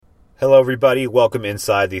Hello, everybody. Welcome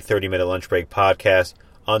inside the 30-Minute Lunch Break podcast.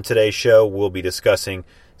 On today's show, we'll be discussing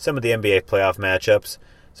some of the NBA playoff matchups,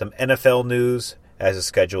 some NFL news as the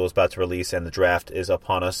schedule is about to release and the draft is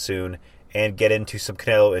upon us soon, and get into some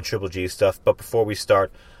Canelo and Triple G stuff. But before we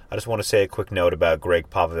start, I just want to say a quick note about Greg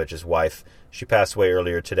Popovich's wife. She passed away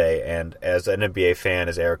earlier today, and as an NBA fan,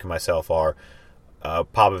 as Eric and myself are,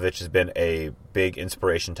 Popovich has been a big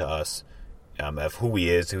inspiration to us. Of who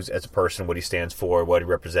he is, who's as a person, what he stands for, what he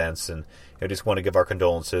represents, and I just want to give our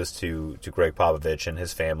condolences to Greg Popovich and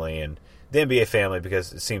his family and the NBA family,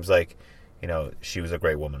 because it seems like, she was a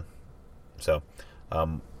great woman. So,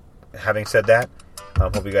 having said that,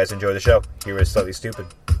 hope you guys enjoy the show. Here is Slightly Stupid.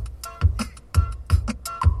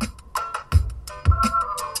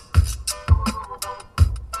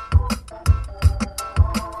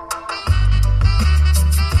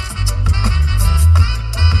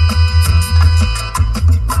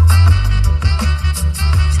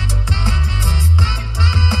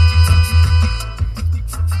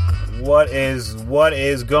 What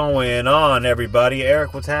is going on, everybody?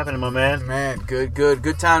 Eric, what's happening, my man? Man, good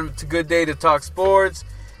time. It's a good day to talk sports.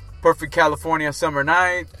 Perfect California summer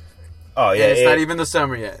night. Oh, yeah. And it's not even the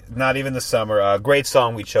summer yet. Not even the summer. Great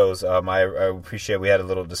song we chose. I appreciate we had a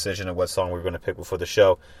little decision of what song we were going to pick before the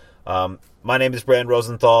show. My name is Brandon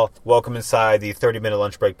Rosenthal. Welcome inside the 30-Minute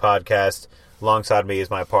Lunch Break podcast. Alongside me is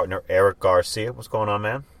my partner, Eric Garcia. What's going on,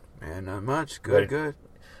 man? Man, not much. Good.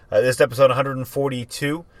 This is episode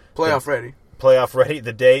 142. Playoff ready.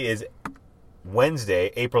 The day is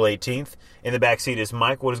Wednesday, April 18th. In the backseat is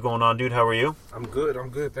Mike. What is going on, dude? How are you? I'm good.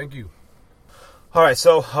 Thank you. All right,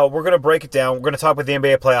 so we're going to break it down. We're going to talk about the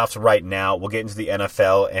NBA playoffs right now. We'll get into the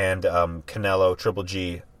NFL and Canelo, Triple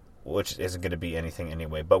G, which isn't going to be anything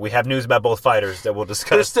anyway. But we have news about both fighters that we'll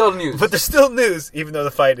discuss. There's still news. But there's still news, even though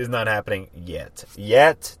the fight is not happening yet.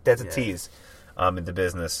 That's a tease in the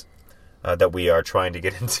business that we are trying to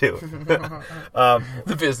get into.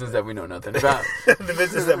 The business that we know nothing about. The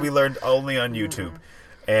business that we learned only on YouTube.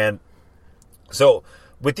 And so,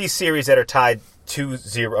 with these series that are tied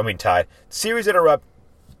 2-0, series that are up,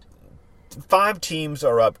 5 teams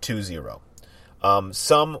are up 2-0.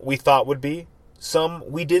 Some we thought would be, some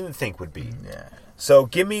we didn't think would be. Yeah. So,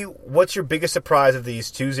 give me, what's your biggest surprise of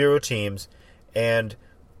these 2-0 teams, and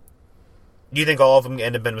do you think all of them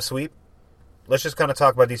end up in a sweep? Let's just kind of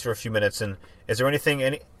talk about these for a few minutes. And is there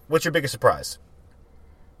what's your biggest surprise?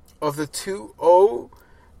 Of the 2-0,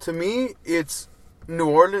 to me, it's New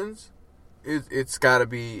Orleans. It's got to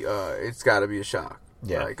be a shock.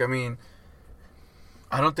 Yeah.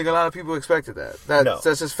 I don't think a lot of people expected that. No.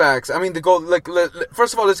 That's just facts. I mean,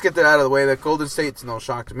 first of all, let's get that out of the way. That Golden State's no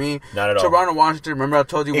shock to me. Not at all. Toronto, Washington. Remember, I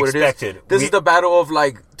told you what Expected. it is. This is the battle of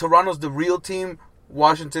Toronto's the real team.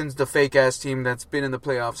 Washington's the fake ass team that's been in the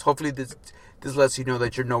playoffs. Hopefully, this lets you know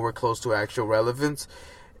that you're nowhere close to actual relevance.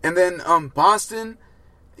 And then Boston,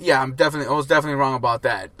 I was definitely wrong about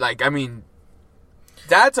that.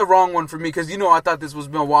 That's a wrong one for me because I thought this was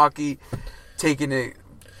Milwaukee taking it.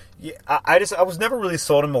 Yeah, I was never really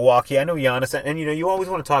sold in Milwaukee. I know Giannis, and you always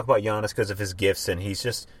want to talk about Giannis because of his gifts, and he's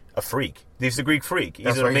just a freak. He's the Greek freak.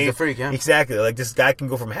 He's a freak, yeah. Exactly. This guy can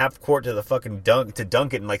go from half court to the fucking dunk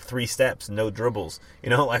it in 3 steps, no dribbles.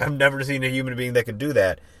 I've never seen a human being that could do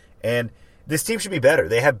that. And this team should be better.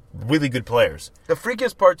 They have really good players. The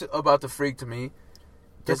freakiest part about the freak to me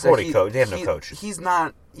is that coach. They have no coach. He's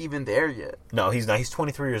not even there yet. No, he's not. He's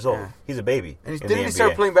 23 years old. Yeah. He's a baby. And didn't he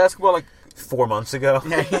start playing basketball 4 months ago?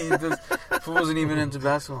 Yeah, he wasn't even into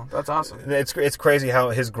basketball. That's awesome. It's crazy how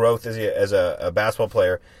his growth as a basketball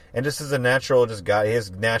player and just as a natural guy, he has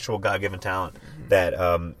natural God-given talent that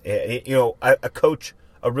a coach,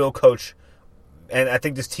 a real coach, and I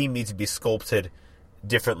think this team needs to be sculpted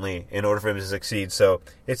differently in order for him to succeed. So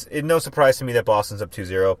it's no surprise to me that Boston's up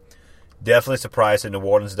 2-0. Definitely surprised that New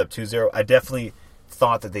Orleans is up 2-0. I definitely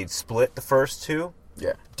thought that they'd split the first 2.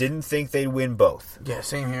 Yeah. Didn't think they'd win both. Yeah,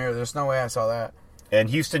 same here. There's no way I saw that. And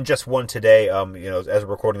Houston just won today. As we're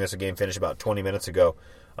recording this, the game finished about 20 minutes ago.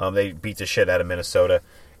 They beat the shit out of Minnesota.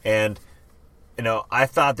 And, I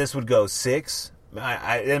thought this would go 6.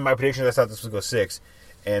 In my predictions, I thought this would go 6.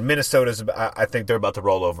 And Minnesota's, I think they're about to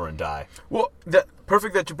roll over and die. Well,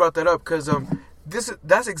 perfect that you brought that up because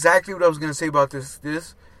that's exactly what I was going to say about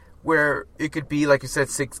this, where it could be, like you said,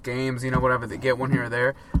 6 games, whatever, they get one here or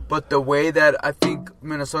there. But the way that I think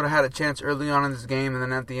Minnesota had a chance early on in this game, and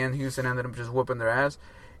then at the end, Houston ended up just whooping their ass,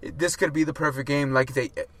 this could be the perfect game,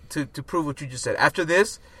 to prove what you just said. After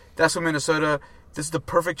this, that's when Minnesota, this is the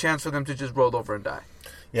perfect chance for them to just roll over and die.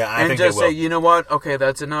 Yeah, I and think just they will. say, you know what? Okay,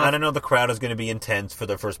 that's enough. I don't know. The crowd is going to be intense for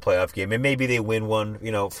their first playoff game, and maybe they win one.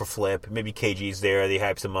 For Flip. Maybe KG's there. They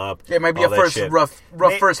hypes him up. Yeah, it might be a rough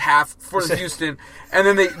first half for Houston, and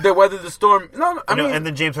then they weather the storm. I mean, and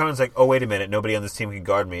then James Harden's like, oh wait a minute, nobody on this team can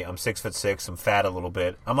guard me. I'm 6'6", I'm fat a little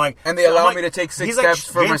bit. I'm like, and they allow me to take 6 steps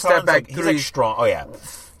for my step back three. three. He's like strong. Oh yeah.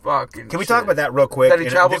 Fucking. Can we talk about that real quick? That he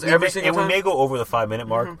travels every single time. And we may go over the 5-minute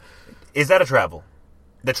mark. Mm-hmm. Is that a travel?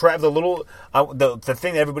 The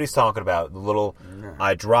thing that everybody's talking about, the little,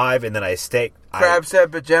 I drive and then I stay. Crab step,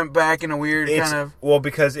 but jump back in a weird kind of. Well,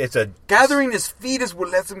 because it's a. Gathering his feet is what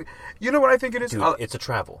lets him. You know what I think it is? Dude, it's a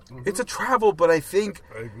travel. It's a travel, but I think.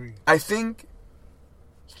 I agree. I think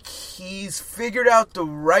he's figured out the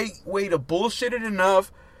right way to bullshit it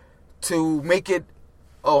enough to make it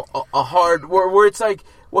a hard. Where it's like.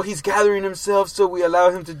 Well, he's gathering himself, so we allow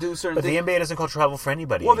him to do certain things. But the NBA doesn't call travel for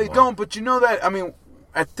anybody Well, anymore. they don't, but you know that, I mean,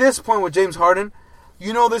 at this point with James Harden,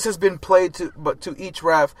 this has been played to each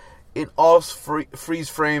ref in all freeze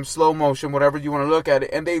frame, slow motion, whatever you want to look at it,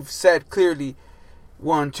 and they've said clearly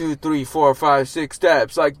 1, 2, 3, 4, 5, 6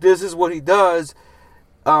 steps. Like, this is what he does,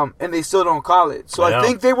 and they still don't call it. So I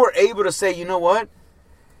think they were able to say, you know what?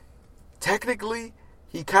 Technically,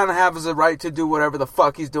 he kind of has a right to do whatever the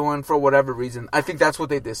fuck he's doing for whatever reason. I think that's what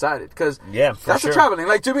they decided. Because that's a traveling.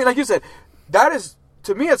 Like, to me, like you said, that is,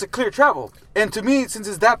 to me, it's a clear travel. And to me, since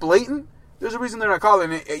it's that blatant, there's a reason they're not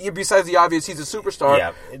calling it. Besides the obvious, he's a superstar.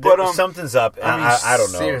 Yeah, but something's up. I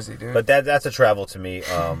don't know. Seriously, dude. But that's a travel to me.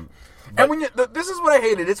 And when this is what I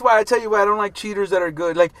hated. It's why I tell you why I don't like cheaters that are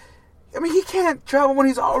good. Like, I mean, he can't travel when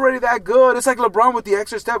he's already that good. It's like LeBron with the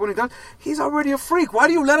extra step when he does. He's already a freak. Why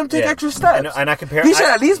do you let him take extra steps? And I compare. He should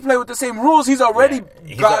at least play with the same rules. He's already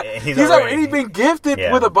he's already been gifted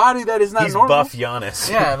with a body that is not normal. He's buff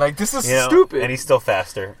Giannis. Yeah, like this is stupid. And he's still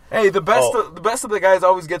faster. Hey, the best of the guys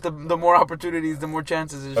always get the more opportunities, the more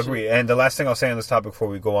chances. Agree. And the last thing I'll say on this topic before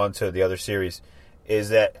we go on to the other series is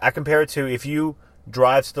that I compare it to if you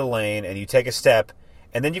drive to the lane and you take a step,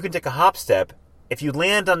 and then you can take a hop step. If you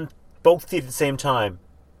land on both feet at the same time,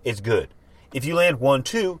 it's good. If you land 1,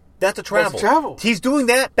 2, that's a travel. That's a travel. He's doing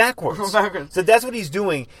that backwards. So that's what he's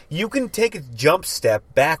doing. You can take a jump step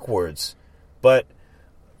backwards, but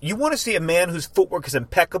you want to see a man whose footwork is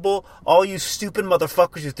impeccable? All you stupid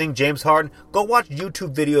motherfuckers who think James Harden, go watch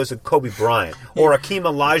YouTube videos of Kobe Bryant or Akeem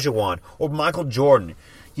Olajuwon or Michael Jordan.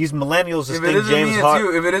 Use millennials to think James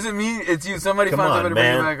Harden. If it isn't me, it's you. Somebody find somebody to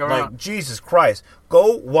bring you back around. Like, Jesus Christ.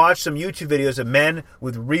 Go watch some YouTube videos of men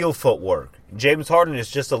with real footwork. James Harden is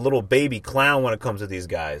just a little baby clown when it comes to these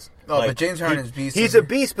guys. Oh, but James Harden is beast. He's a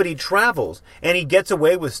beast, but he travels, and he gets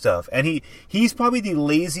away with stuff. And he's probably the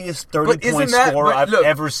laziest 30-point scorer I've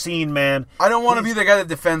ever seen, man. I don't want to be the guy that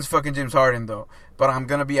defends fucking James Harden, though. But I'm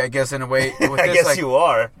going to be, I guess, in a way. With I guess you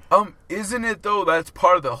are. Isn't it, though, that's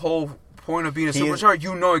part of the whole point of being a superstar?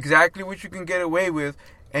 You know exactly what you can get away with,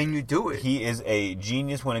 and you do it. He is a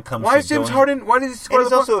genius when it comes Why to is James Harden? Why did he score?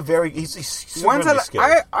 He's also he's super skilled.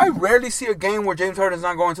 I rarely see a game where James Harden's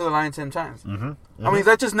not going to the line 10 times. Mm-hmm. I mean,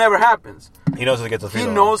 that just never happens. He knows how to get the free throw.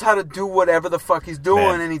 He knows how to do whatever the fuck he's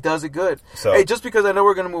doing, and he does it good. So, hey, just because I know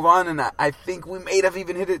we're going to move on, and I think we may have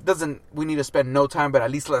even hit it, we need to spend no time, but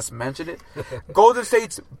at least let's mention it. Golden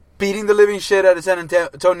State's beating the living shit out of San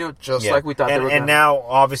Antonio, just like we thought they were going to. And now,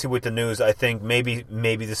 obviously, with the news, I think maybe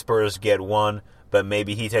the Spurs get one, but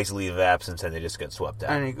maybe he takes a leave of absence and they just get swept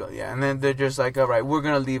out. And he goes, and then they're just like, all right, we're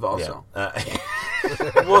going to leave also. Yeah.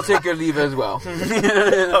 We'll take your leave as well.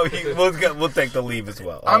 We'll take the leave as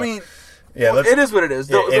well. I mean, it is what it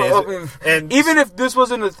is. And even if this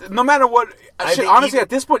wasn't, no matter what, honestly, at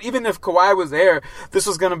this point, even if Kawhi was there, this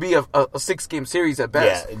was going to be a 6-game series at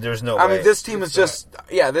best. Yeah, there's no way. I mean, this team is just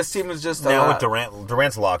now with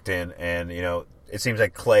Durant's locked in, and it seems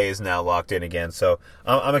like Clay is now locked in again. So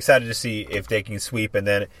I'm excited to see if they can sweep, and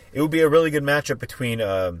then it would be a really good matchup between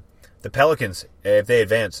the Pelicans if they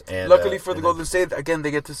advance. And luckily for the Golden State, again, they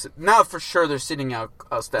get to now for sure they're sitting out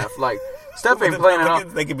Steph. Like Steph ain't playing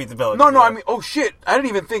enough. They can beat the Pelicans. No, I mean, oh shit, I didn't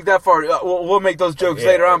even think that far. We'll make those jokes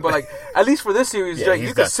later on, but like at least for this series,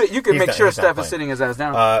 you can make sure Steph is sitting his ass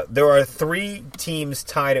down. There are 3 teams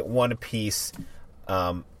tied at 1 apiece: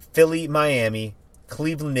 Philly, Miami,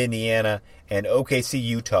 Cleveland, Indiana, and OKC,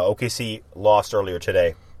 Utah. OKC lost earlier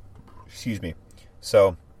today. Excuse me.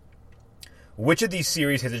 So, which of these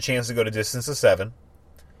series has a chance to go to distance of 7?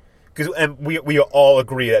 And we all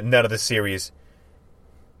agree that none of the series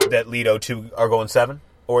that lead 0-2 are going 7?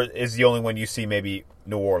 Or is the only one you see maybe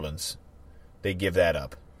New Orleans? They give that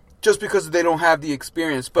up. Just because they don't have the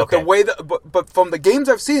experience. But the way but from the games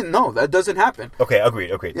I've seen, no, that doesn't happen. Okay,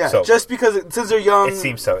 agreed. Yeah, so, just because since they're young. It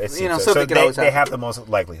seems so. So they have the most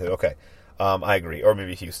likelihood. Okay. I agree. Or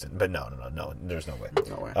maybe Houston. But no. There's no way.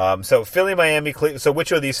 No way. So Philly, Miami, so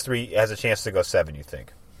which of these three has a chance to go 7, you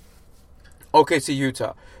think? OKC,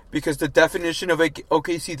 Utah. Because the definition of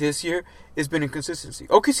OKC this year has been inconsistency.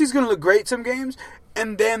 OKC's going to look great some games,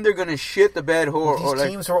 and then they're going to shit the bed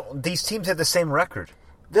These teams have the same record.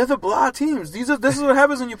 They're the blah teams. This is what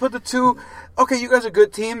happens when you put the two. Okay, you guys are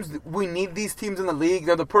good teams. We need these teams in the league.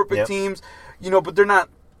 They're the perfect teams, but they're not.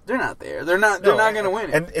 They're not there. They're not going to win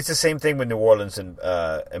it. And it's the same thing with New Orleans and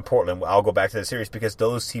Portland. I'll go back to the series because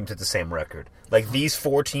those teams have the same record. Like these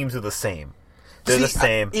 4 teams are the same. They're the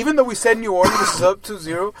same. Even though we said New Orleans is up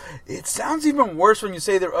 2-0, it sounds even worse when you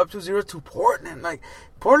say they're up 2-0 to Portland. Like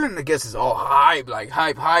Portland, I guess, is all hype, like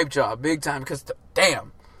hype job, big time. Because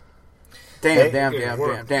damn.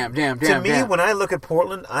 To me, when I look at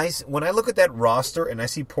Portland, when I look at that roster and I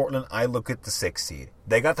see Portland, I look at the 6th seed.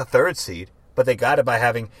 They got the 3rd seed, but they got it by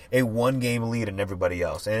having a 1-game lead in everybody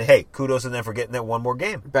else. And hey, kudos to them for getting that one more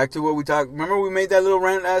game. Back to what we talked. Remember we made that little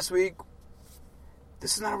rant last week.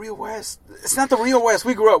 This is not a real West. It's not the real West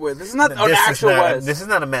we grew up with. This is not an actual West. This is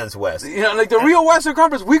not a men's West. Like the real Western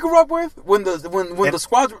Conference we grew up with when the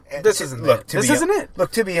squads. This isn't it. This isn't it.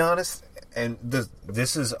 Look, to be honest, and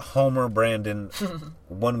this is Homer Brandon,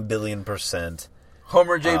 1,000,000,000%.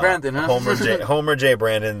 Homer J. Brandon, huh? Homer J.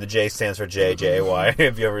 Brandon. The J stands for J-J-A-Y.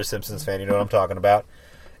 If you're ever a Simpsons fan, you know what I'm talking about.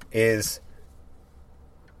 I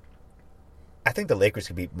think the Lakers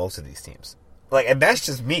could beat most of these teams. And that's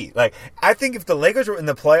just me. I think if the Lakers were in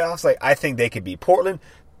the playoffs, I think they could beat Portland.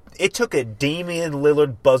 It took a Damian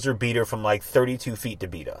Lillard buzzer beater from 32 feet to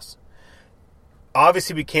beat us.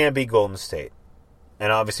 Obviously, we can't beat Golden State.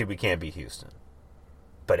 And obviously, we can't beat Houston.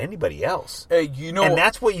 But anybody else. Hey, and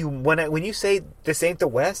that's what when you say this ain't the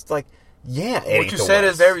West, yeah, what you said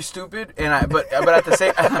is very stupid. But at the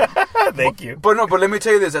same thank you. But let me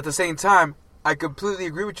tell you this. At the same time, I completely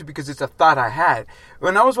agree with you because it's a thought I had.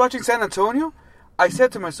 When I was watching San Antonio, I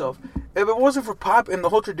said to myself, if it wasn't for Pop and the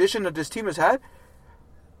whole tradition that this team has had,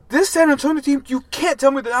 this San Antonio team, you can't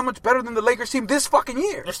tell me they're that much better than the Lakers team this fucking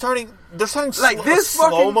year. They're starting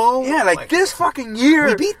slow-mo. Yeah, this fucking year.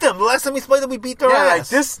 We beat them. The last time we played them, we beat their ass.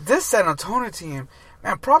 This San Antonio team,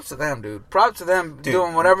 man, props to them, dude. Props to them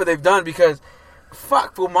doing whatever they've done because...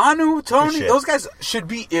 Fuck, Manu, Tony, those guys should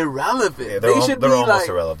be irrelevant. Yeah, they're almost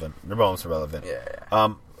irrelevant. They're almost irrelevant. Yeah.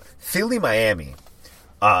 Philly, Miami.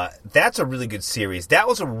 That's a really good series. That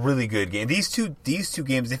was a really good game. These two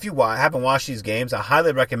games, if you haven't watched these games, I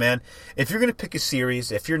highly recommend. If you're going to pick a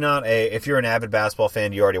series, if you're an avid basketball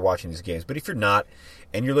fan, you're already watching these games. But if you're not,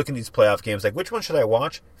 and you're looking at these playoff games, which one should I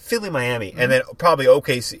watch? Philly, Miami, and then probably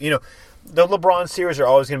OKC. The LeBron series are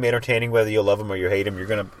always going to be entertaining, whether you love him or you hate him. You're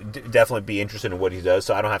going to definitely be interested in what he does,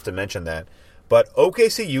 so I don't have to mention that. But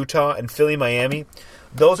OKC, Utah, and Philly, Miami,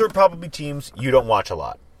 those are probably teams you don't watch a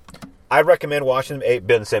lot. I recommend watching them.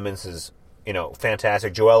 Ben Simmons is,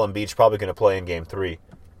 fantastic. Joel Embiid's probably going to play in Game 3.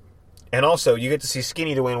 And also, you get to see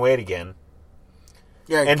skinny Dwayne Wade again.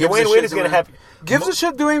 Yeah, and Dwayne Wade is going to have... Gives a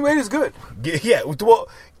shit Dwayne Wade is good. Yeah, well,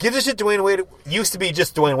 gives a shit Dwayne Wade used to be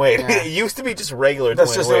just Dwayne Wade. Yeah. It used to be just regular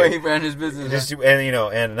That's Dwayne just Wade. The way he ran his business.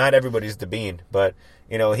 And not everybody's the Bean. But,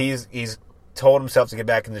 he's told himself to get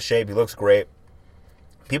back into shape. He looks great.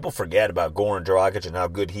 People forget about Goran Dragic and how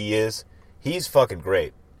good he is. He's fucking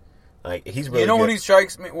great. He's really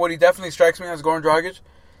good. What he definitely strikes me as Goran Dragic?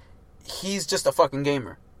 He's just a fucking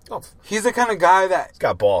gamer. Oh. He's the kind of guy that... He's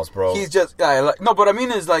got balls, bro. He's just... no, but I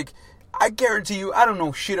mean is I guarantee you, I don't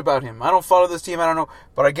know shit about him. I don't follow this team, I don't know.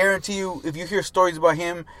 But I guarantee you, if you hear stories about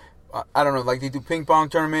him, I don't know, they do ping pong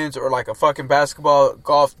tournaments or a fucking basketball,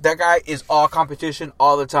 golf. That guy is all competition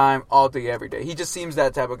all the time, all day, every day. He just seems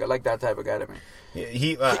that type of guy, to me.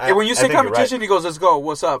 Yeah, when you say competition, he goes, let's go.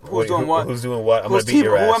 What's up? Who's doing what? Who's doing what? I'm going to beat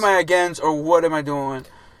your ass. Who am I against or what am I doing?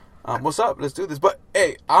 What's up? Let's do this. But,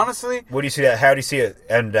 hey, honestly... What do you see that? How do you see it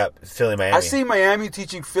end up Philly, Miami? I see Miami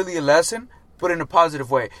teaching Philly a lesson, but in a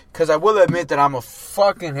positive way. Because I will admit that I'm a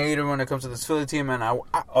fucking hater when it comes to this Philly team, and I'm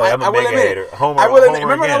a big hater. I will admit.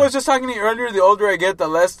 Remember, I was just talking to you earlier. The older I get, the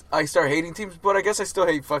less I start hating teams. But I guess I still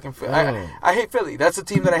hate fucking Philly. I hate Philly. That's the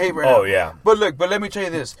team that I hate right now. Oh yeah. But let me tell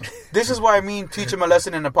you this. This is what I mean. Teach them a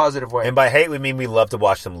lesson in a positive way. And by hate, we mean we love to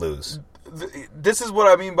watch them lose. This is what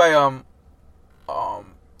I mean by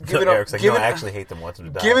Eric's I actually hate them. Want them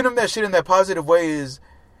to die. Giving them that shit in that positive way is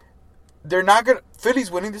they're not gonna.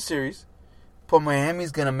 Philly's winning the series. But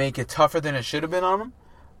Miami's going to make it tougher than it should have been on them.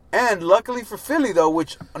 And luckily for Philly, though,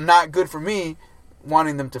 which not good for me,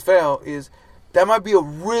 wanting them to fail, is that might be a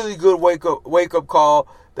really good wake-up call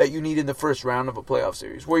that you need in the first round of a playoff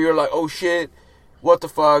series. Where you're like, oh, shit, what the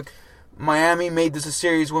fuck? Miami made this a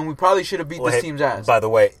series when we probably should have beat this team's ass. By the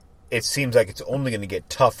way, it seems like it's only going to get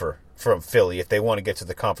tougher from Philly if they want to get to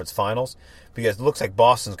the conference finals, because it looks like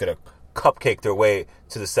Boston's going to cupcake their way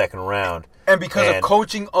to the second round. And because of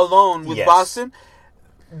coaching alone with Boston,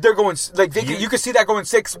 they're going like you can see that going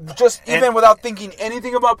 6 just even without thinking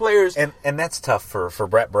anything about players. And that's tough for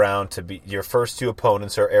Brett Brown to be. Your first 2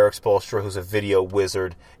 opponents are Eric Spoelstra, who's a video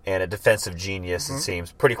wizard and a defensive genius. It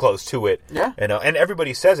seems pretty close to it. Yeah, and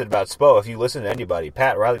everybody says it about Spo. If you listen to anybody,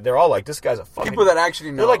 Pat Riley, they're all like, "This guy's a fucking." People that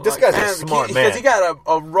actually know, they're like, "This guy's a smart man." Because he got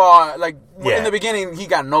a raw in the beginning, he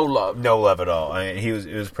got no love, at all. I mean,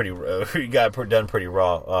 it was pretty. He got done pretty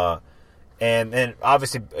raw. And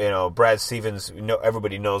obviously, Brad Stevens,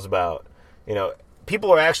 everybody knows about.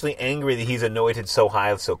 People are actually angry that he's anointed so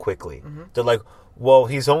high so quickly. They're like, well,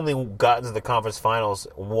 he's only gotten to the conference finals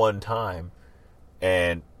 1 time.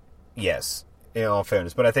 And, yes, in all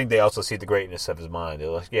fairness. But I think they also see the greatness of his mind. They're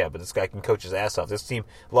like, yeah, but this guy can coach his ass off. This team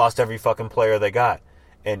lost every fucking player they got.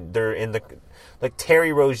 And they're in the... Like,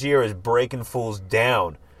 Terry Rozier is breaking fools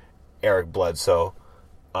down, Eric Bledsoe.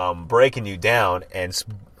 Breaking you down and...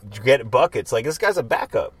 get buckets. Like, this guy's a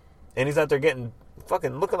backup, and he's out there getting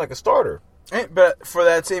fucking looking like a starter. But for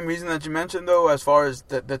that same reason that you mentioned, though, as far as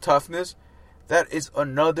the toughness, that is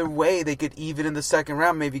another way they could, even in the second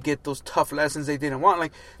round, maybe get those tough lessons they didn't want.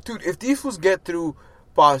 Like, dude, if these fools get through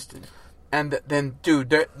Boston, and then, dude,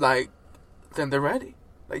 they're they're ready.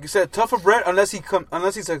 Like you said, tougher Brett unless he's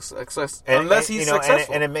successful. And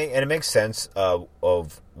it makes sense of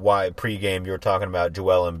why pregame you were talking about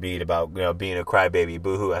Joel Embiid about being a crybaby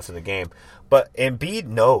boohoo after the game, but Embiid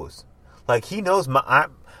knows, like he knows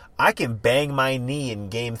I can bang my knee in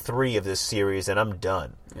Game 3 of this series and I'm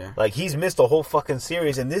done. Yeah. Like he's missed a whole fucking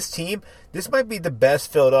series, and this team, this might be the best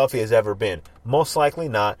Philadelphia has ever been. Most likely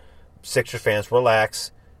not. Sixer fans,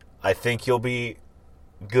 relax. I think you'll be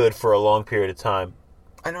good for a long period of time.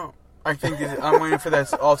 I know. I think I'm waiting for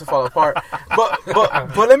that all to fall apart. But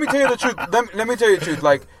let me tell you the truth. Let me tell you the truth.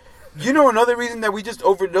 Like, another reason that we just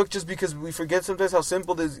overlook just because we forget sometimes how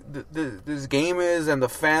simple this game is and the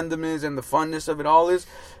fandom is and the funness of it all is.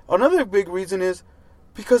 Another big reason is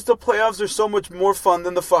because the playoffs are so much more fun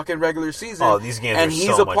than the fucking regular season. Oh, these games and are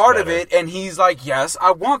he's so a much part better. of it, and he's like, yes,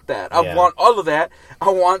 I want that. I want all of that.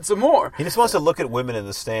 I want some more. He just wants to look at women in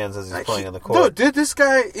the stands as he's playing on the court. Dude, this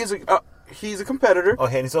guy is he's a competitor. Oh,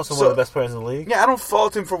 and he's also one of the best players in the league? Yeah, I don't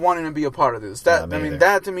fault him for wanting to be a part of this. That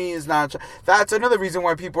to me is not... That's another reason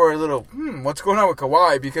why people are a little, what's going on with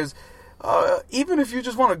Kawhi? Because even if you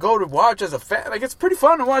just want to go to watch as a fan, like, it's pretty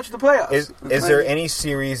fun to watch the playoffs. Is there any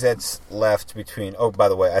series that's left between... Oh, by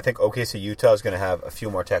the way, I think OKC Utah is going to have a few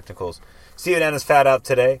more technicals. Steven Adams fouled out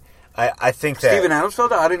today. I think that... Steven Adams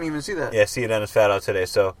fouled out? I didn't even see that. Yeah, Steven Adams fouled out today.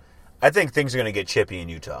 So I think things are going to get chippy in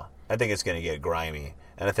Utah. I think it's going to get grimy.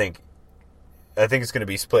 And I think it's going to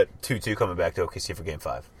be split 2-2 coming back to OKC for Game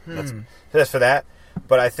 5. That's for that.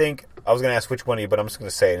 But I think... I was going to ask which one of you, but I'm just going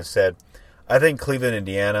to say it instead. I think Cleveland,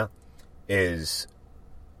 Indiana is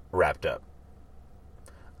wrapped up.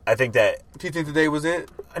 I think that... Do you think today was it?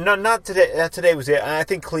 No, not today. Not today was it. I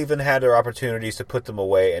think Cleveland had their opportunities to put them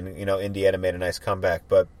away, and, Indiana made a nice comeback.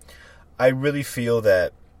 But I really feel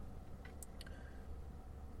that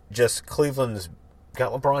just Cleveland's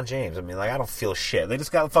got LeBron James. I mean, like, I don't feel shit. They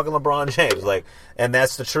just got fucking LeBron James. Like, and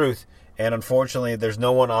that's the truth. And unfortunately, there's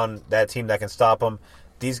no one on that team that can stop them.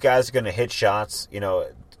 These guys are going to hit shots.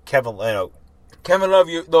 Kevin Love,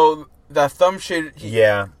 though, that thumb shit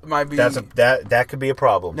might be... That could be a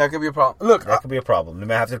problem. That could be a problem. Look, that could be a problem. They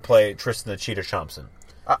might have to play Tristan the Cheater Thompson.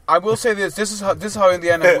 I will say this. This is how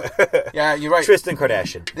Indiana... Yeah, you're right. Tristan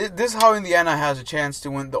Kardashian. This is how Indiana has a chance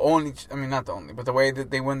to win not the only, but the way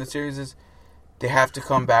that they win the series is they have to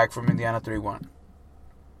come back from Indiana 3-1.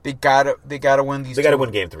 They gotta win these. They gotta win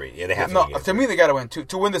Game 3. Yeah, they have to. No, to me, they gotta win.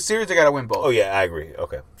 To win the series, they gotta win both. Oh yeah, I agree.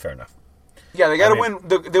 Okay, fair enough. Yeah, they gotta win.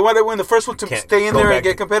 They want to win the first one to stay in there and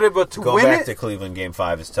get competitive, but to win back to Cleveland Game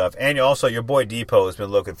 5 is tough. And also, your boy Depot has been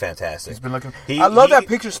looking fantastic. He's been looking. I love that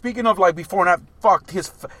picture. Speaking of like before and after, fuck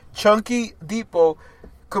his chunky Depot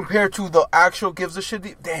compared to the actual gives a shit.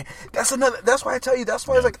 Damn, that's why I tell you. That's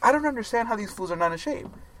why it's like I don't understand how these fools are not in shape.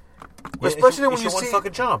 Yeah, especially when you see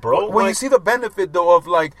fucking jump, bro. When you see the benefit though of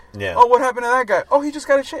like, oh, what happened to that guy? Oh, he just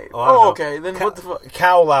got a shape. Oh, okay. Then what the fuck?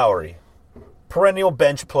 Kyle Lowry, perennial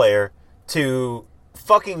bench player to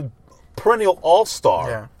fucking perennial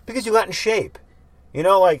all-star because you got in shape.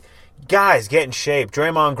 Like guys get in shape.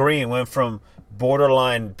 Draymond Green went from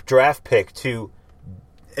borderline draft pick to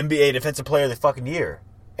NBA Defensive Player of the fucking year,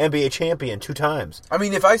 NBA champion 2 times. I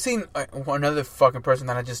mean, if I seen another fucking person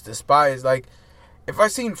that I just despise, like. If I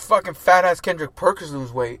seen fucking fat ass Kendrick Perkins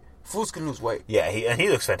lose weight, Fools can lose weight. Yeah, he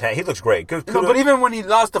looks fantastic. He looks great. Good. No, but even when he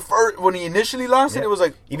lost when he initially lost it, it was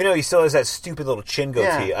like... Even though he still has that stupid little chin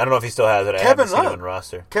goatee. Yeah. I don't know if he still has it. I haven't seen him on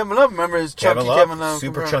roster. Kevin Love, remember his chunky Kevin Love?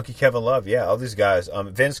 Super chunky Kevin Love, yeah. All these guys.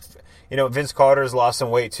 Vince Carter's lost some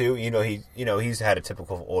weight too. He's had a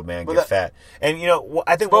typical old man get fat. And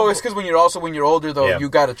I think. Well, it's because when you're older though, you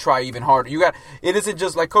got to try even harder. It isn't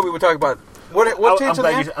just like Kobe. We're talking about what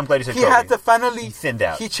changed. I'm glad you said he Kobe. Had to finally. He thinned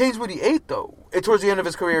out. He changed what he ate though towards the end of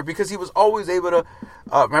his career because he was always able to.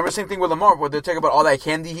 Remember the same thing with Lamar, where they talk about all that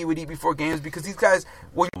candy he would eat before games because these guys.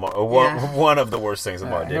 One of the worst things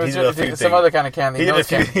Lamar did. He did a few things. Some other kind of candy.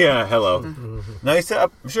 Yeah, hello. No, he said.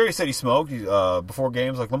 I'm sure he said he smoked before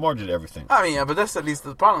games. Like Lamar did everything. I mean, yeah, but that's at least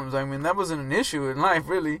the problems. I mean, that wasn't an issue in life,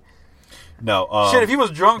 really. No. Shit, if he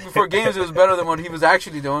was drunk before games, it was better than what he was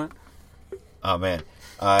actually doing. Oh man,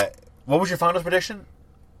 what was your finals prediction?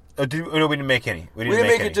 We didn't make any. We didn't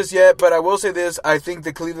make it just yet, but I will say this: I think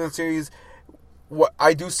the Cleveland series. What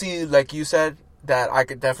I do see, like you said, that I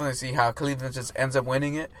could definitely see how Cleveland just ends up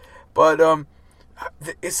winning it, but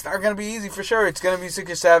it's not going to be easy for sure. It's going to be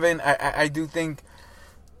 6 or 7. I do think.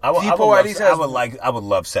 I would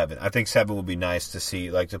love 7. I think 7 would be nice to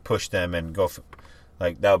see, like to push them and go.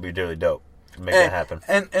 That would be really dope. Make that happen.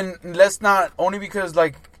 And let's not only because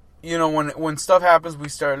when stuff happens, we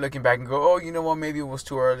start looking back and go, oh, you know what? Maybe it was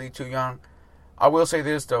too early, too young. I will say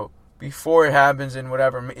this though, before it happens and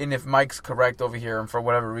whatever, and if Mike's correct over here and for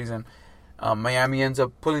whatever reason, Miami ends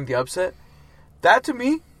up pulling the upset. That to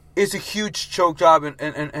me is a huge choke job and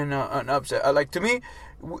an upset. To me.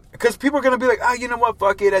 Because people are going to be like, you know what,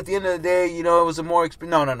 fuck it. At the end of the day, it was a more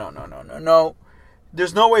No.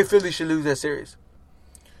 There's no way Philly should lose that series.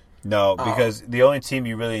 No, because the only team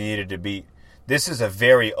you really needed to beat, this is a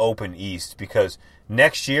very open East because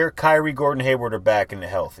next year, Kyrie, Gordon, Hayward are back and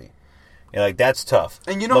healthy. That's tough.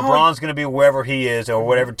 And LeBron's going to be wherever he is or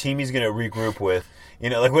whatever team he's going to regroup with.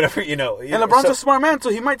 Whatever, And LeBron's a smart man, so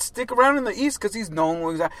he might stick around in the East because he's known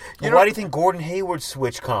exactly. Why do you think Gordon Hayward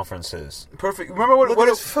switched conferences? Perfect. Remember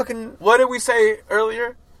what did we say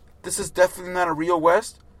earlier? This is definitely not a real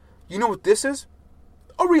West. You know what this is?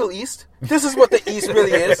 A real East. This is what the East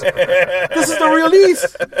really is. This is the real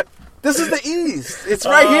East. This is the East. It's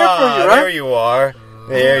right here for you, right? There you are.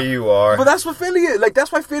 There you are. But that's what Philly is.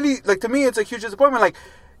 That's why Philly, to me, it's a huge disappointment.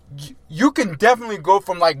 You can definitely go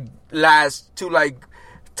from, last to,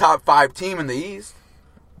 top 5 team in the East.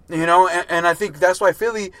 And I think that's why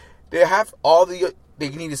Philly, they have they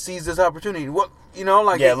need to seize this opportunity. Look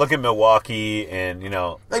at Milwaukee and,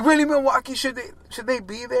 really, Milwaukee, should they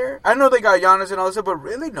be there? I know they got Giannis and all this stuff, but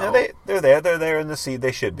really, no. They're there. They're there in the seed.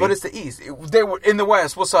 They should be. But it's the East. They were in the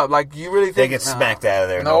West. What's up? You really think... They get smacked out of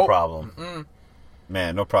there, no problem. Mm-mm.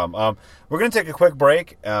 Man, no problem. We're going to take a quick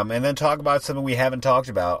break and then talk about something we haven't talked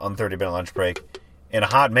about on 30-minute lunch break in a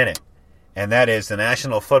hot minute, and that is the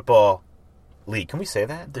National Football League. Can we say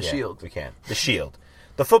that? The Shield. We can. The Shield.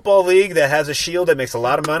 The football league that has a shield that makes a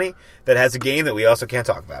lot of money, that has a game that we also can't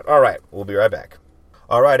talk about. All right, we'll be right back.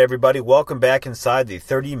 All right, everybody, welcome back inside the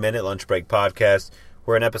 30-minute lunch break podcast.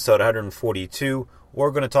 We're in episode 142.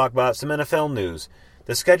 We're going to talk about some NFL news.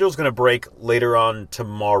 The schedule's going to break later on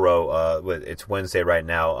tomorrow. It's Wednesday right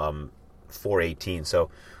now, 4/18. So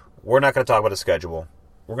we're not going to talk about the schedule.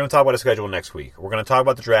 We're going to talk about the schedule next week. We're going to talk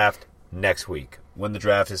about the draft next week when the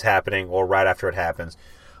draft is happening or right after it happens.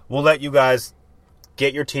 We'll let you guys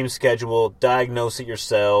get your team schedule, diagnose it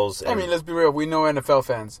yourselves. I mean, let's be real. We know NFL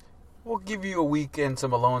fans. We'll give you a week and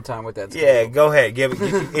some alone time with that schedule. Yeah, go ahead.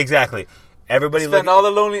 Exactly. Everybody spend all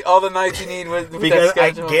the nights you need with because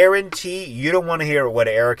that schedule. I guarantee you don't want to hear what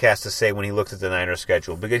Eric has to say when he looks at the Niners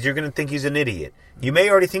schedule because you're going to think he's an idiot. You may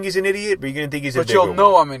already think he's an idiot, but you're going to think he's a bigger one. But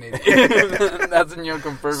you'll know I'm an idiot. That's when you'll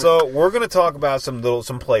confirm it. So we're going to talk about some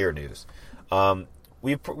player news.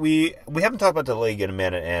 We haven't talked about the league in a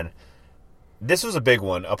minute, and this was a big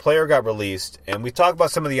one. A player got released, and we talked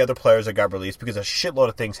about some of the other players that got released because a shitload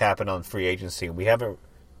of things happened on free agency, and we haven't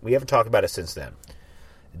talked about it since then.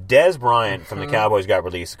 Dez Bryant from the Cowboys got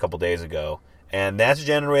released a couple days ago, and that's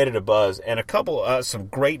generated a buzz and some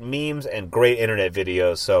great memes and great internet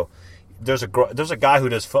videos. So there's a guy who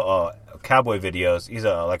does cowboy videos. He's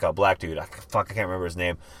a black dude. I can't remember his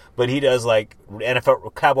name, but he does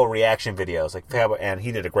NFL cowboy reaction videos, and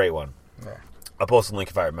he did a great one. Yeah. I'll post a link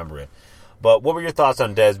if I remember it. But what were your thoughts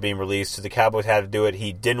on Dez being released? So the Cowboys had to do it.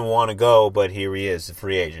 He didn't want to go, but here he is, a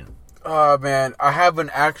free agent. Man, I have an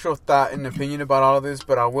actual thought and opinion about all of this,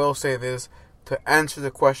 but I will say this to answer the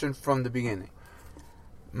question from the beginning.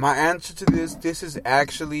 My answer to this is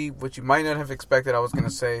actually what you might not have expected I was going to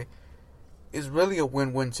say, is really a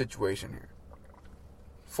win-win situation here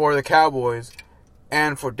for the Cowboys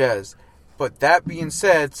and for Dez. But that being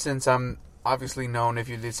said, since I'm obviously known, if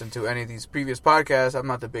you listen to any of these previous podcasts, I'm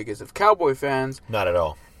not the biggest of Cowboy fans. Not at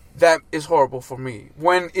all. That is horrible for me.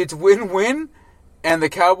 When it's win-win and the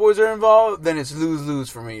Cowboys are involved, then it's lose-lose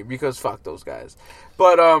for me because fuck those guys.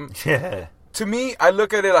 But to me, I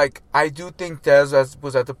look at it like I do think Dez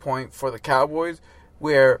was at the point for the Cowboys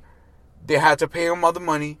where they had to pay him all the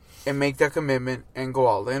money and make that commitment and go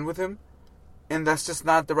all in with him. And that's just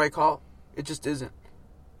not the right call. It just isn't.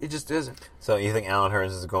 It just isn't. So you think Allen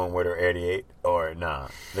Hurns is going with her 88 or nah?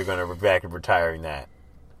 They're going to be back and retiring that.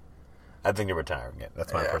 I think they're retiring it.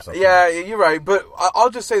 That's my personal opinion. Yeah, you're right. But I'll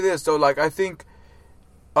just say this though, like I think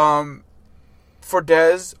for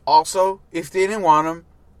Dez also, if they didn't want him,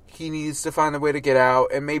 he needs to find a way to get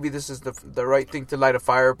out, and maybe this is the right thing to light a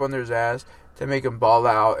fire up under his ass to make him ball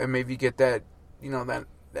out and maybe get that,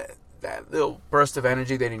 that little burst of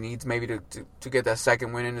energy that he needs maybe to get that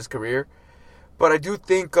second win in his career. But I do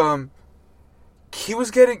think he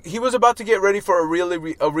was about to get ready for a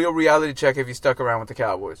real reality check if he stuck around with the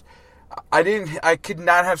Cowboys. I could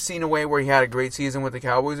not have seen a way where he had a great season with the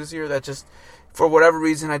Cowboys this year. That just, for whatever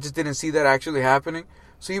reason, I just didn't see that actually happening.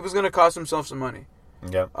 So he was going to cost himself some money.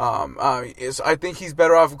 Yeah. I think he's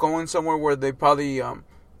better off going somewhere where they probably,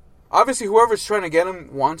 obviously whoever's trying to get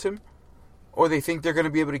him wants him, or they think they're going to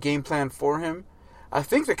be able to game plan for him. I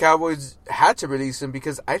think the Cowboys had to release him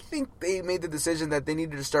because I think they made the decision that they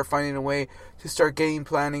needed to start finding a way to start game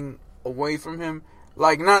planning away from him.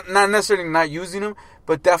 Like, not necessarily not using him,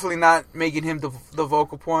 but definitely not making him the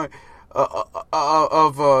focal point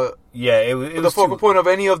of the focal point of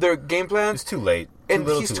any of their game plans. It's too late. And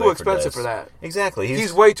he's too expensive for that. Exactly.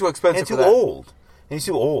 He's way too expensive for that. And too old. He's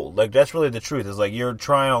too old. Like, that's really the truth. It's like you're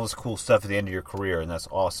trying all this cool stuff at the end of your career, and that's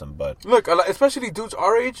awesome, but... Look, especially dudes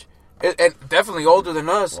our age, and definitely older than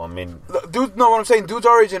us. Well, I mean... Dudes, no, what I'm saying, dudes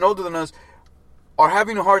our age and older than us are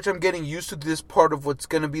having a hard time getting used to this part of what's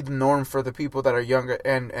going to be the norm for the people that are younger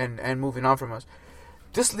and moving on from us.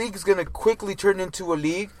 This league is going to quickly turn into a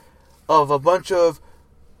league of a bunch of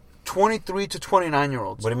 23 to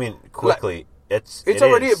 29-year-olds. What do you mean, quickly? It's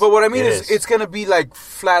already... But what I mean is it's going to be, like,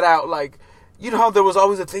 flat out, like... You know how there was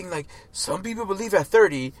always a thing, like, some people believe at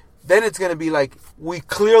 30, then it's going to be like, we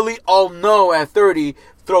clearly all know at 30,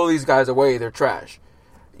 throw these guys away, they're trash.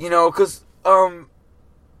 You know, because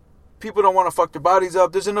people don't want to fuck their bodies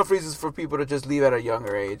up. There's enough reasons for people to just leave at a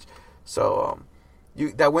younger age. So,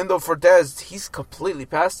 that window for Dez, he's completely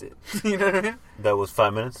past it. You know what I mean? That was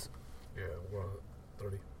 5 minutes? Yeah, well,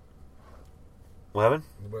 30. What happened?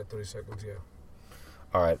 About 30 seconds, yeah.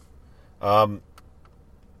 All right.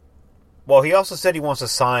 Well, he also said he wants to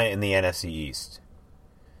sign in the NFC East.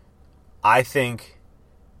 I think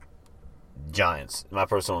Giants, in my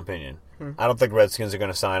personal opinion. I don't think Redskins are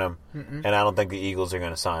going to sign him, and I don't think the Eagles are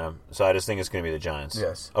going to sign him. So I just think it's going to be the Giants.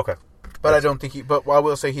 Yes. Okay. But I don't think But I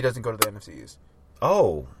will say he doesn't go to the NFC East.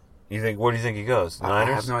 Oh, where do you think he goes? The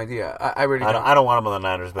Niners? I have no idea. I really don't. I don't want him on the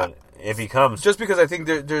Niners, but if he comes... Just because I think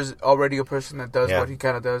there's already a person that does what he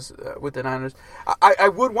kind of does with the Niners. I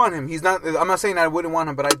would want him. He's not... I'm not saying I wouldn't want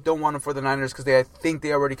him, but I don't want him for the Niners because I think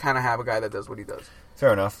they already kind of have a guy that does what he does.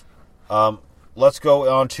 Fair enough. Let's go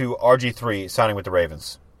on to RG3 signing with the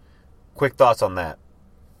Ravens. Quick thoughts on that,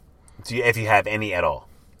 if you have any at all.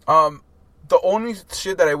 The only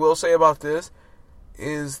shit that I will say about this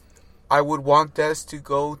is I would want Dez to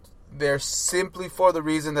go there simply for the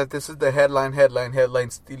reason that this is the headline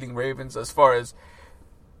stealing Ravens as far as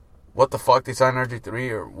what the fuck they signed RG3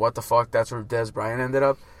 or what the fuck that's where Dez Bryant ended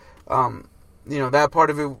up. That part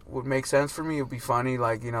of it would make sense for me. It would be funny,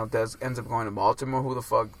 like, Dez ends up going to Baltimore. Who the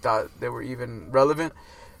fuck thought they were even relevant?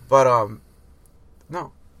 But,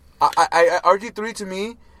 no. RG3 to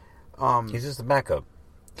me... he's just a backup.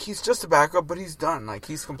 He's just a backup, but he's done. Like,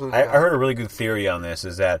 he's completely I heard a really good theory on this,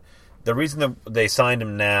 is that the reason that they signed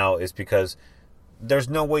him now is because there's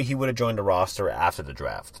no way he would have joined the roster after the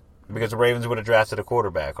draft. Because the Ravens would have drafted a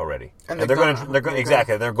quarterback already. And they're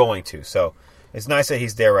going to. So it's nice that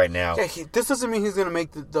he's there right now. Yeah, this doesn't mean he's going to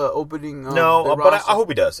make the opening. No, but I hope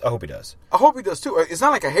he does. I hope he does too. It's not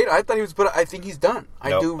like I hate it. I thought he was, but I think he's done.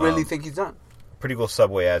 I do really think he's done. Pretty cool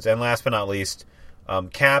Subway ads. And last but not least,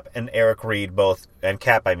 Cap and Eric Reed both, and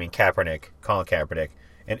Cap, I mean Kaepernick, Colin Kaepernick,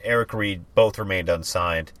 and Eric Reed both remained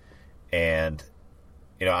unsigned. And,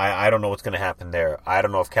 I don't know what's going to happen there. I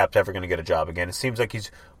don't know if Cap's ever going to get a job again. It seems like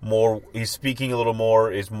he's speaking a little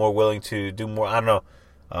more, is more willing to do more. I don't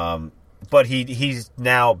know. But he's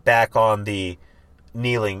now back on the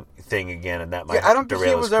kneeling thing again, and that might I don't think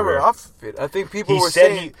he was ever off of it. I think people were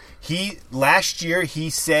saying... last year, he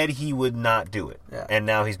said he would not do it. Yeah. And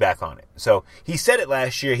now he's back on it. So, he said it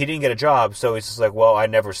last year. He didn't get a job, so he's just like, well, I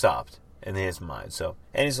never stopped in his mind. So,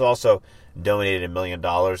 and he's also donated $1 million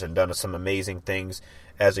and done some amazing things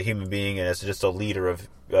as a human being and as just a leader of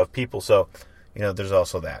people. So, there's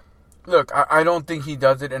also that. Look, I don't think he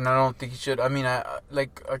does it, and I don't think he should. I mean, I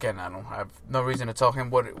don't have no reason to tell him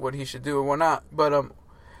what he should do or what not. But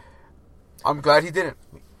I'm glad he didn't.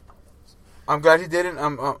 As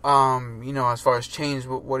far as change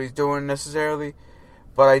what he's doing necessarily,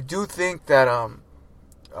 but I do think that I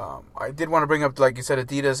did want to bring up, like you said,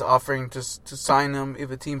 Adidas offering to sign him if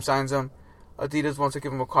a team signs him. Adidas wants to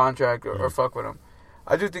give him a contract or fuck with him.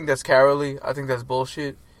 I do think that's cowardly. I think that's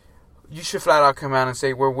bullshit. You should flat out come out and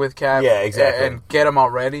say we're with Cap. Yeah, exactly. And get him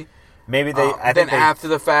already. Maybe they. After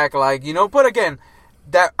the fact, but again,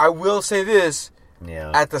 that I will say this.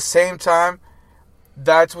 Yeah. At the same time,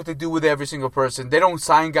 that's what they do with every single person. They don't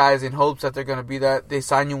sign guys in hopes that they're going to be that. They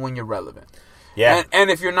sign you when you're relevant. Yeah. And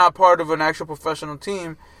if you're not part of an actual professional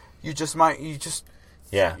team, you're useless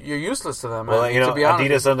to them. Well, man, to be honest.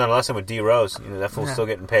 Adidas learned their lesson with D Rose. That fool's still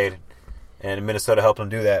getting paid, and Minnesota helped him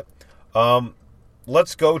do that.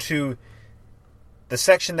 Let's go to the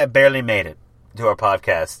section that barely made it to our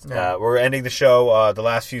podcast. Yeah. We're ending the show. The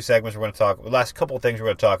last few segments the last couple of things we're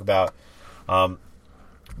going to talk about,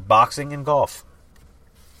 boxing and golf.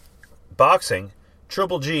 Boxing,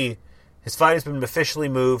 Triple G, his fight has been officially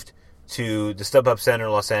moved to the StubHub Center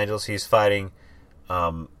in Los Angeles. He's fighting,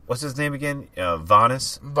 what's his name again?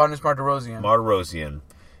 Vanis Martirosyan.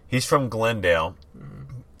 He's from Glendale,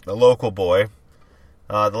 a local boy.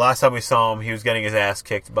 The last time we saw him, he was getting his ass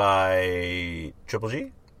kicked by Triple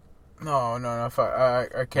G? No, I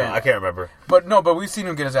can't. No, I can't remember. But we've seen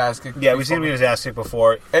him get his ass kicked. Yeah, we've seen him get his ass kicked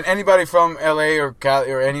before. And anybody from LA or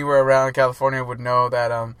anywhere around California would know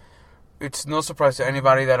that it's no surprise to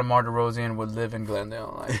anybody that a Martirosyan would live in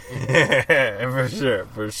Glendale.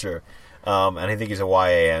 For sure. And I think he's a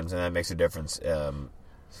YAN, and that makes a difference.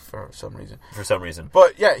 For some reason.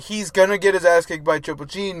 But yeah, he's gonna get his ass kicked by Triple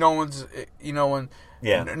G. No one's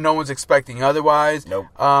expecting otherwise. Nope.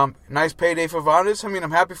 Nice payday for Vanis. I mean,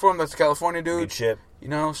 I'm happy for him. That's a California dude. Good shit.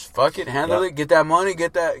 Fuck it, handle it, get that money,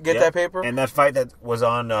 get that paper. And that fight that was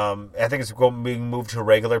on, I think it's being moved to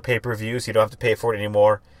regular pay-per-view, so you don't have to pay for it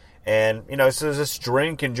anymore. And, so just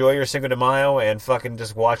drink, enjoy your Cinco de Mayo, and fucking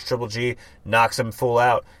just watch Triple G knock some fool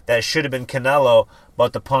out. That should have been Canelo,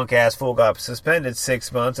 but the punk-ass fool got suspended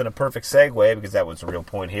 6 months, and a perfect segue, because that was the real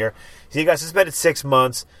point here. So he got suspended 6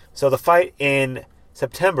 months, so the fight in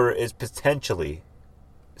September is potentially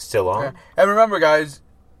still on. Okay. And remember, guys,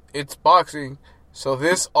 it's boxing, so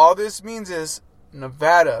all this means is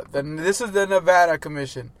Nevada. This is the Nevada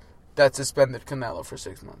Commission that suspended Canelo for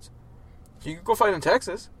 6 months. You could go fight in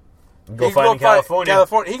Texas. Go fight in California.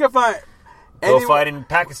 He can fight. Go fight in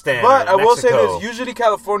Pakistan. But I will say Mexico. this: usually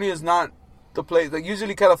California is not the place. Like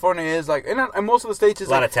usually California is and most of the states is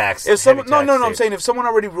a lot of tax. I'm saying if someone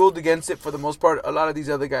already ruled against it, for the most part, a lot of these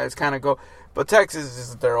other guys kind of go. But Texas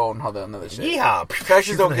is their own another shit. Yeah,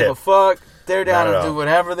 Texas don't give a fuck. They're down to do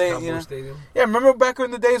whatever they. Stadium. Yeah, remember back in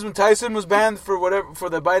the days when Tyson was banned for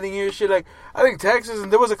the biting ear shit? Like I think Texas,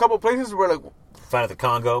 and there was a couple places where fight at the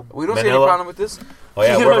Congo. We don't see any problem with this. Oh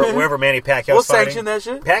yeah, wherever Manny Pacquiao's we'll fighting. Sanction that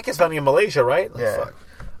shit. Pacquiao's fighting in Malaysia, right? Yeah.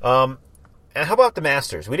 Fuck. And how about the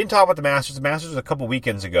Masters? We didn't talk about the Masters. The Masters was a couple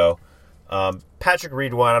weekends ago. Patrick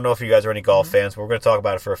Reed won. I don't know if you guys are any golf fans, but we're going to talk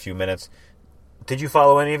about it for a few minutes. Did you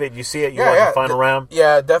follow any of it? Did you see it? You watched the final round?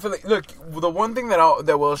 Yeah, definitely. Look, the one thing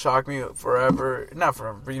that will shock me not forever,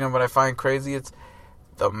 but I find crazy, it's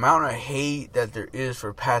the amount of hate that there is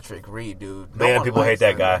for Patrick Reed, dude. Man, people hate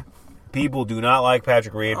that guy. People do not like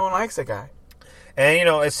Patrick Reed. No one likes that guy. And,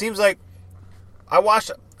 it seems like I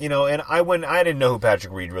watched, and I didn't know who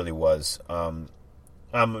Patrick Reed really was. I'm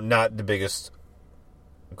not the biggest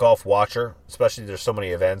golf watcher, especially there's so many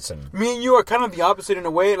events. And me and you are kind of the opposite in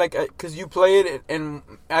a way, because you play it and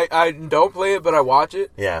I don't play it, but I watch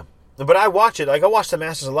it. Yeah. But I watch it. I watch the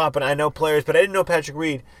Masters a lot, but I know players, but I didn't know Patrick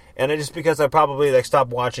Reed. And just because I probably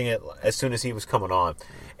stopped watching it as soon as he was coming on.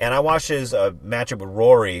 And I watched his matchup with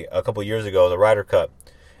Rory a couple years ago, the Ryder Cup.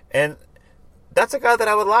 And that's a guy that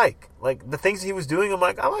I would like. Like, the things he was doing, I'm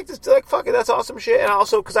like, I like this. Like, fuck it, that's awesome shit. And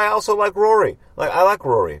also, because I also like Rory. Like, I like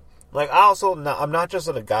Rory. Like, I'm not just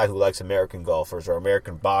a guy who likes American golfers or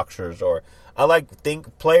American boxers. I like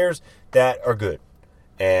players that are good.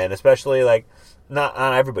 And especially, not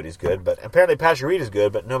everybody's good, but apparently Patrick Reed is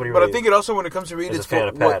good, but nobody really. But I think it also, when it comes to Reed, it's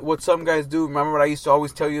what some guys do. Remember what I used to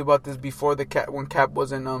always tell you about this before when Cap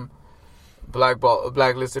wasn't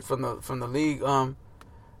blacklisted from the league.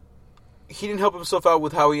 he didn't help himself out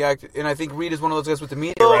with how he acted, and I think Reed is one of those guys with the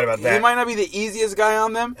media. You're right about that. He might not be the easiest guy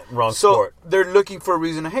on them. Wrong so sport. they're looking for a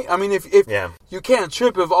reason to hate. I mean, if you can't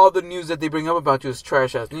trip if all the news that they bring up about you is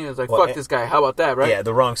trash ass news, like fuck this guy. How about that, right? Yeah,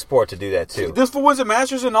 the wrong sport to do that too. This for Wins and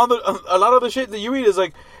Masters and a lot of the shit that you read is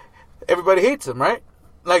like everybody hates him, right?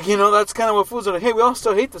 Like, that's kind of what fools are like, hey, we all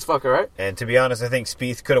still hate this fucker, right? And to be honest, I think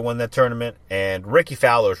Spieth could have won that tournament, and Ricky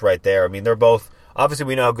Fowler's right there. I mean, they're both... Obviously,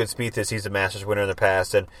 we know how good Spieth is. He's a Masters winner in the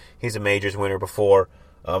past, and he's a Majors winner before.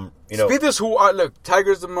 Spieth is who... look,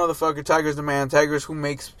 Tiger's the motherfucker. Tiger's the man. Tiger's who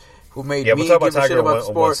made we'll me talk about give a Tiger shit about the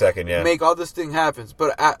sport. 1 second, yeah. Make all this thing happens.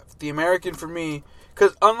 But the American, for me...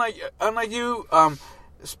 Because unlike you...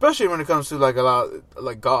 especially when it comes to like a lot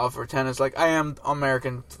like golf or tennis, like I am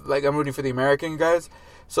American, like I'm rooting for the American guys.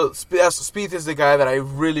 So Spieth is the guy that I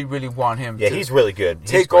really, really want him. Yeah, to he's really good.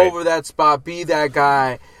 He's take great. over that spot, be that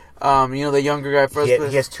guy. The younger guy first.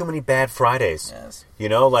 He has too many bad Fridays. Yes.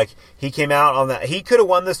 Like he came out on that. He could have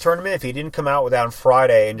won this tournament if he didn't come out with that on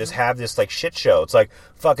Friday and just have this like shit show. It's like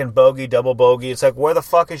fucking bogey, double bogey. It's like, where the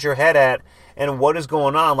fuck is your head at? And what is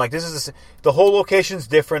going on? Like, the whole location's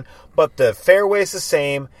different, but the fairway's the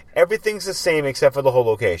same. Everything's the same except for the whole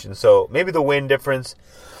location. So maybe the wind difference.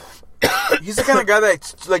 He's the kind of guy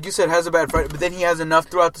that, like you said, has a bad Friday, but then he has enough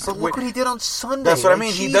throughout the. But look what he did on Sunday. That's what I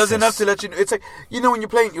mean. Jesus. He does enough to let you know. It's like, when you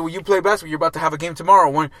play basketball, you're about to have a game tomorrow.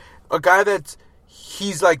 When a guy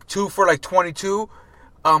he's like 2 for like 22.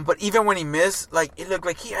 But even when he missed, like, it looked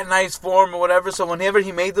like he had nice form or whatever. So whenever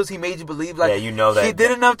he made those, he made you believe, like, that he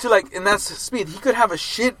did enough to, like, and that's Spieth. He could have a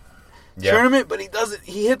shit tournament, but he doesn't.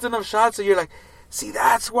 He hits enough shots, so you're like, see,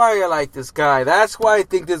 that's why I like this guy. That's why I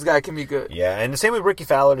think this guy can be good. Yeah, and the same with Ricky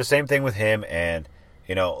Fowler. The same thing with him, and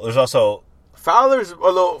there's also Fowler's a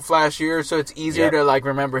little flashier, so it's easier to like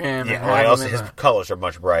remember him. Yeah, and also his colors are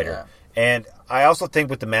much brighter. Yeah. And I also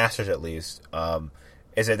think with the Masters, at least.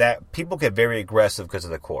 Is that people get very aggressive because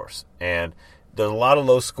of the course. And there's a lot of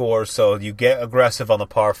low scores, so you get aggressive on the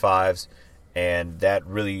par fives, and that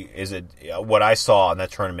really is what I saw in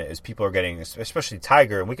that tournament is people are getting, especially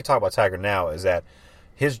Tiger, and we can talk about Tiger now, is that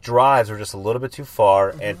his drives were just a little bit too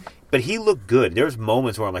far, but he looked good. There's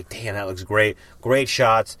moments where I'm like, damn, that looks great. Great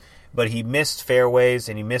shots. But he missed fairways,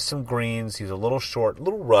 and he missed some greens. He was a little short, a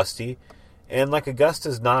little rusty. And like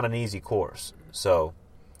Augusta's not an easy course. So...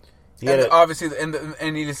 obviously, and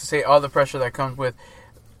needless to say, all the pressure that comes with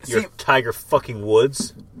Tiger fucking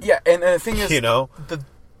Woods. Yeah, and the thing is,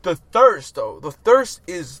 the thirst though,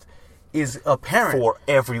 is apparent for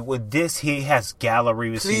everyone. He has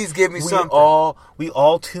gallery. Please give me something. We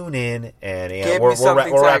all tune in, and we're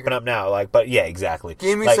wrapping up now. But yeah, exactly.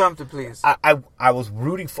 Give me something, please. I was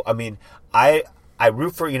rooting for. I mean, I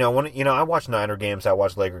root for I watch Niner games, I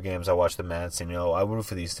watch Laker games, I watch the Mets. I root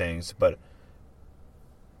for these things, but.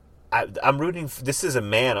 I'm rooting for, this is a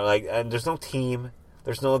man, and there's no team,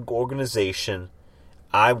 there's no organization.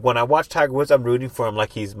 When I watch Tiger Woods, I'm rooting for him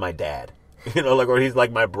like he's my dad, or he's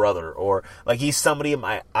like my brother, or like he's somebody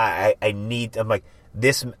I need. I'm like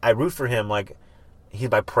this. I root for him like he's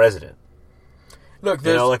my president. Look,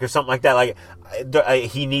 or something like that. Like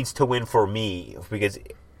he needs to win for me because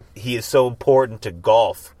he is so important to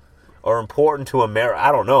golf or important to America.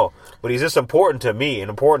 I don't know, but he's just important to me and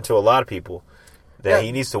important to a lot of people. That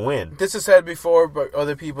he needs to win. This is said before, but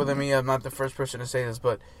other people than me, I'm not the first person to say this,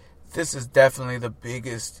 but this is definitely the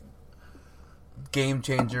biggest game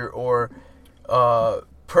changer or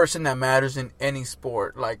person that matters in any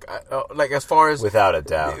sport. Like as far as without a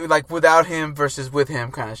doubt, like without him versus with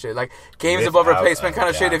him kind of shit. Like games above replacement kind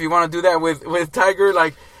of shit. If you want to do that with Tiger,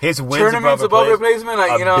 like his wins tournaments above replacement,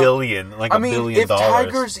 like $1 billion, like $1 billion. If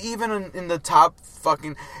Tiger's even in the top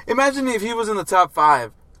fucking, imagine if he was in the top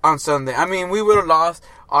 5. On Sunday. I mean, we would have lost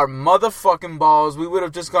our motherfucking balls. We would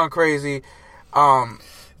have just gone crazy. Do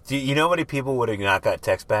you know how many people would have not got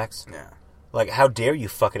text backs? Yeah. Like, how dare you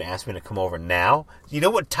fucking ask me to come over now? You know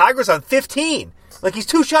what? Tiger's on 15. Like, he's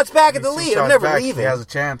 2 shots back at the lead. I'm never leaving. He has a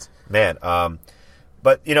chance. Man,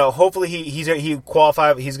 but, hopefully he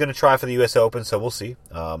qualified. He's going to try for the U.S. Open, so we'll see.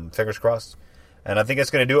 Fingers crossed. And I think that's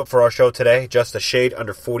going to do it for our show today. Just a shade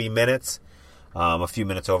under 40 minutes. A few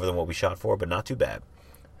minutes over than what we shot for, but not too bad.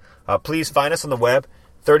 Please find us on the web,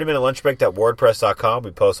 30minutelunchbreak.wordpress.com.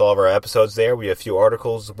 We post all of our episodes there. We have a few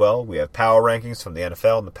articles as well. We have power rankings from the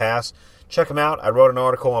NFL in the past. Check them out. I wrote an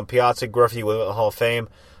article on Piazza Griffey with the Hall of Fame.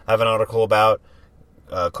 I have an article about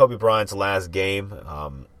Kobe Bryant's last game,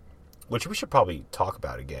 which we should probably talk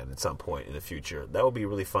about again at some point in the future. That would be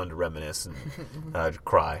really fun to reminisce and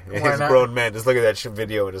cry. As grown men, just look at that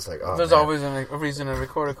video and just like, oh, there's always a reason to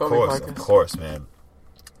record a Kobe podcast. Of course, man.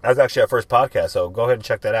 That was actually our first podcast, so go ahead and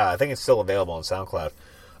check that out. I think it's still available on SoundCloud.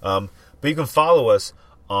 But you can follow us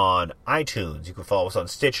on iTunes. You can follow us on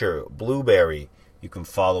Stitcher, Blueberry. You can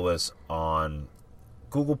follow us on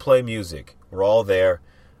Google Play Music. We're all there.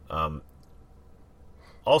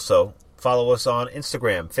 Also, follow us on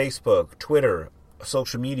Instagram, Facebook, Twitter,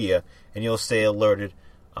 social media, and you'll stay alerted.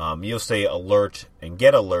 You'll stay alert and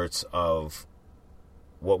get alerts of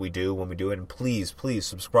what we do when we do it. And please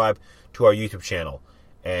subscribe to our YouTube channel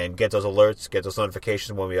and get those alerts, get those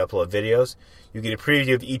notifications when we upload videos. You get a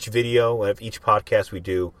preview of each video, of each podcast we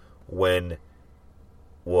do when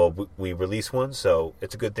we release one. So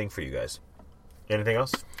it's a good thing for you guys. Anything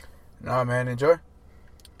else? Nah, man, enjoy.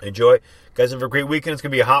 Enjoy. Guys, have a great weekend. It's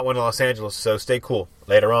going to be a hot one in Los Angeles, so stay cool.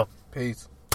 Later on. Peace.